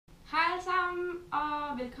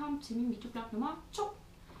velkommen til min videoblog nummer 2.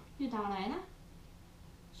 Mit navn er Anna.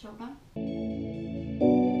 Sjovt nok.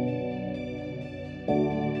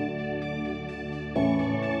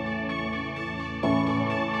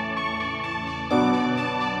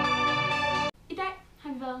 I dag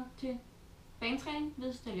har vi været til banetræning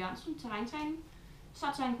ved Jørgensen, terræntræning. Så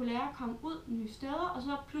han kunne lære at komme ud nye steder, og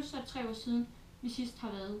så pludselig 3 år siden vi sidst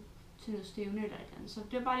har været til noget stævne eller et eller andet. Så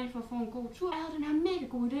det var bare lige for at få en god tur. Jeg havde den her mega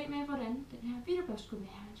gode idé med, hvordan den her videoblog skulle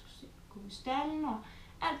være. Man skulle gå i stallen og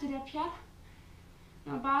alt det der pjat.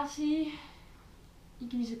 Jeg må bare sige, I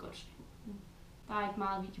kan lige så godt slå. Der er ikke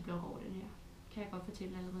meget videoblog over den her, kan jeg godt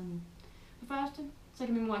fortælle allerede nu. For det første, så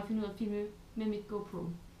kan min mor finde ud af at filme med mit GoPro.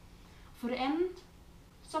 For det andet,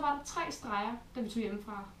 så var der 3 streger, da vi tog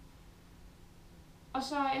hjemmefra. Og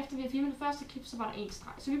så efter vi har filmet det første klip, så var der 1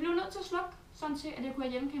 streg. Så vi blev nødt til at slukke, sådan til at jeg kunne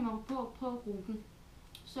have hjemmekamera på ruten.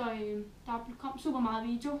 Så der kom super meget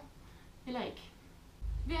video, eller ikke.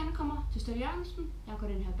 Vi ankommer til Jørgensen, jeg går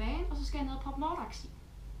den her bane, og så skal jeg ned på Banetræning.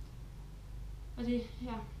 Og det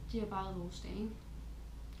her, det er bare vores dag, ikke?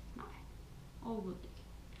 Nej, overhovedet ikke.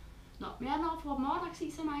 Nå, men jeg er nået på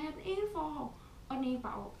Banetræning, så har jeg den ene forhov og den ene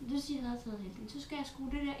baghov. Det vil sige, at jeg havde taget helten. Så skal jeg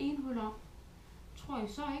skrue det der ene hul om. Tror I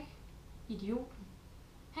så ikke? Idioten.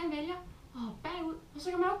 Han vælger at hoppe bagud, og så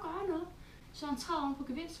kan man jo gøre noget. Så han træder oven på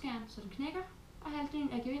gevinstskæren, så den knækker, og halvdelen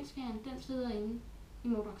af gevinstskæren, den sidder inde i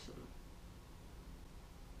motoraksjonen.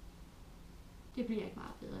 Det bliver ikke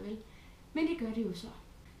meget bedre, vel? Men det gør det jo så.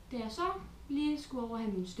 Da jeg så lige skulle over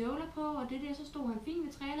have mine støvler på, og det der, så stod han fint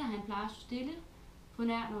ved trænet, han plejer at stå stille på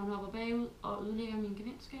nær, når han hopper bagud og ødelægger min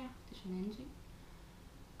gevinstskære. Det er sådan en anden ting.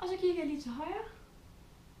 Og så kigger jeg lige til højre,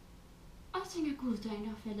 og så tænker jeg, gud, der er en,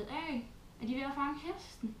 der er faldet af. Er de ved at fange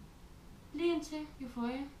hesten? Lige indtil jeg får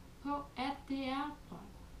øje på, at det er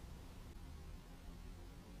Brøndby.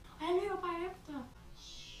 Og jeg løber bare efter.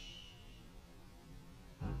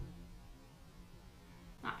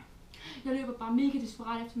 Nej, jeg løber bare mega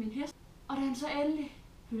desperat efter min hest. Og da han så endelig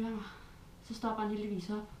hører mig, så stopper han heldigvis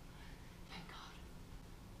op. Thank God.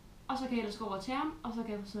 Og så kan jeg ellers gå over til ham, og så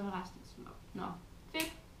kan jeg få siddet resten af op. Nå,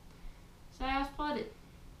 fedt. Så jeg har også prøvet det.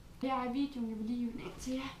 Her er videoen, jeg vil lige give den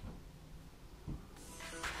til jer.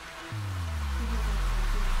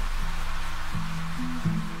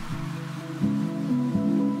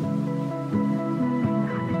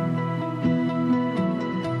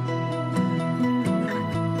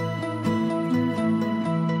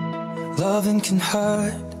 Loving can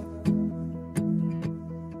hurt.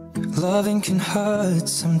 Loving can hurt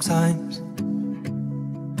sometimes,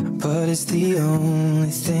 but it's the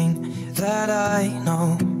only thing that I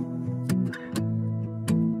know.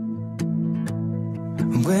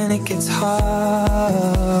 When it gets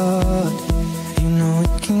hard, you know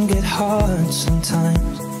it can get hard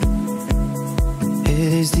sometimes.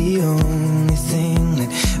 It is the only thing that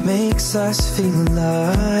makes us feel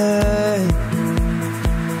alive.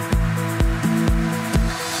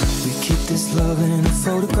 This love in a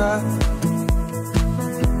photograph.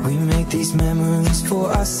 We make these memories for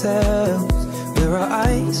ourselves, where our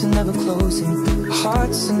eyes are never closing, our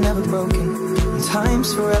hearts are never broken, and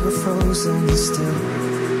time's forever frozen still.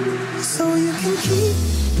 So you can keep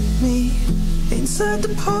me inside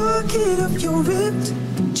the pocket of your ripped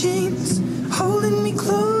jeans, holding me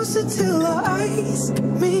closer till our eyes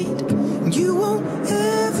meet. You won't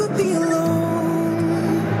ever be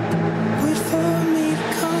alone. Wait for me to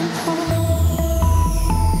come home.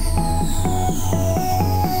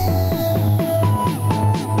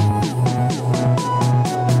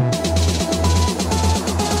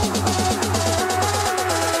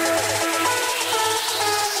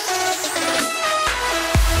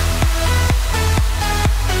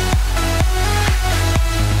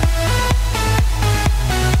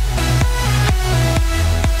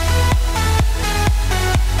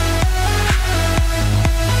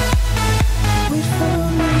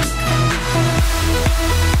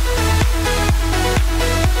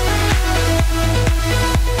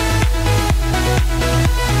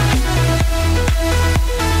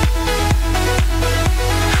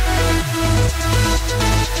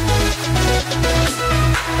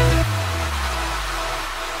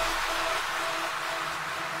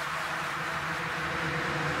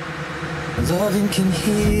 Loving can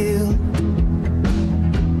heal,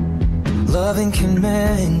 loving can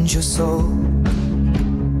mend your soul,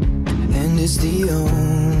 and it's the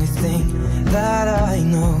only thing that I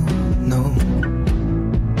know.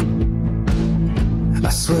 I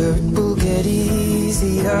swear it will get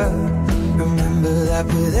easier. Remember that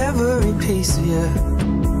with every piece of you.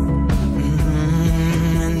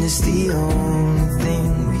 And it's the only thing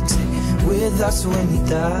we take with us when we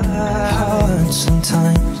die. Hard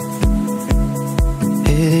sometimes.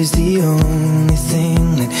 the only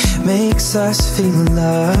thing that makes us feel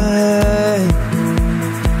alive.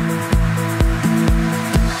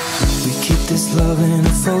 We keep this love in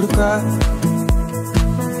a photograph.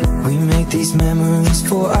 We make these memories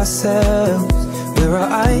for ourselves, where our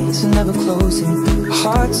eyes are never closing, our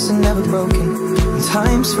hearts are never broken, and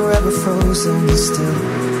time's forever frozen still.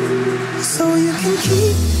 So you can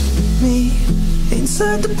keep me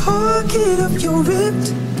inside the pocket of your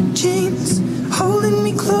ripped jeans, holding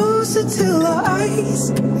me closer till our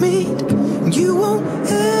eyes meet. You won't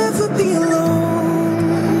ever be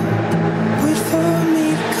alone. Wait for me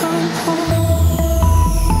to come home.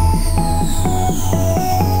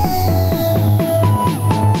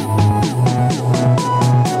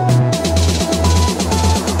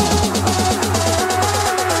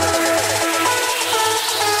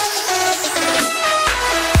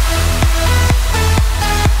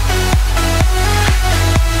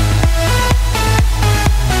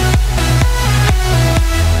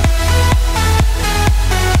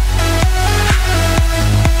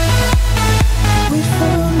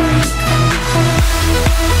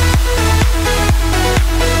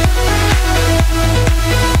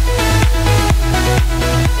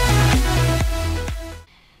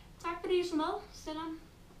 Selvom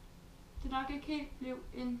det nok ikke helt blev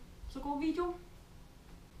en så god video.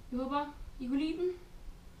 Jeg håber, I kunne lide den,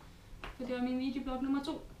 for det var min videoblog nummer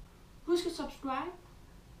 2. Husk at subscribe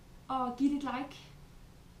og giv det et like,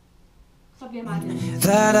 så bliver jeg meget glad.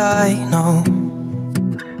 That I know